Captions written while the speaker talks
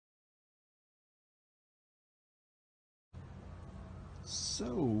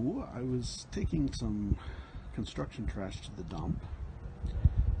So I was taking some construction trash to the dump,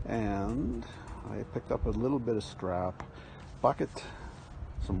 and I picked up a little bit of scrap, bucket,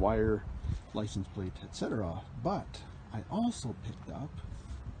 some wire, license plate, etc. But I also picked up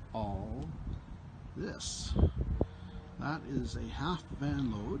all this. That is a half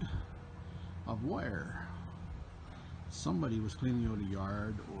van load of wire. Somebody was cleaning out a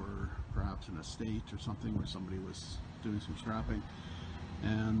yard, or perhaps an estate or something where somebody was doing some scrapping.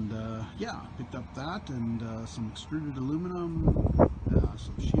 And yeah, picked up that and some extruded aluminum,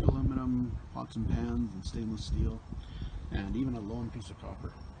 some sheet aluminum, pots and pans, and stainless steel, and even a lone piece of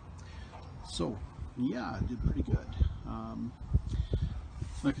copper. So yeah, I did pretty good.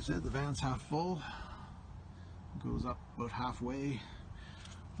 Like I said, the van's half full. It goes up about halfway.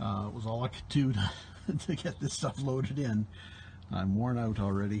 It was all I could do to get this stuff loaded in. I'm worn out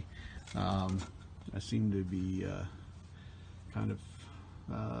already. I seem to be kind of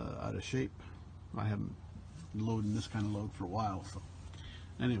out of shape. I haven't loaded this kind of load for a while. So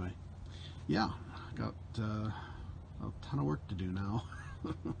anyway, yeah, got a ton of work to do now.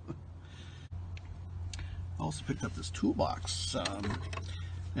 I also picked up this toolbox,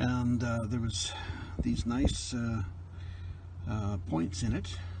 and there was these nice points in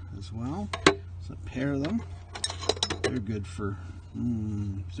it as well. So a pair of them. They're good for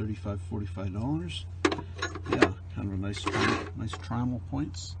 $35, $45. Yeah, kind of a nice trammel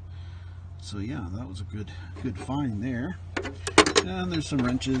points. So yeah, that was a good find there. And there's some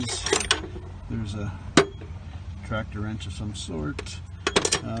wrenches. There's a tractor wrench of some sort.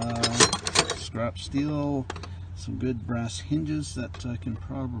 Scrap steel. Some good brass hinges that I can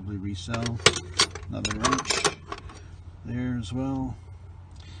probably resell. Another wrench there as well.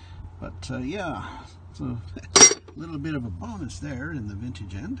 But yeah, so a little bit of a bonus there in the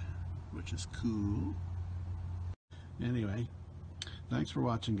vintage end, which is cool. Anyway, thanks for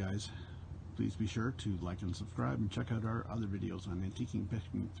watching, guys. Please be sure to like and subscribe, and check out our other videos on antiquing,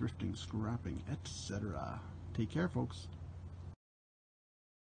 picking, thrifting, scrapping, etc. Take care, folks.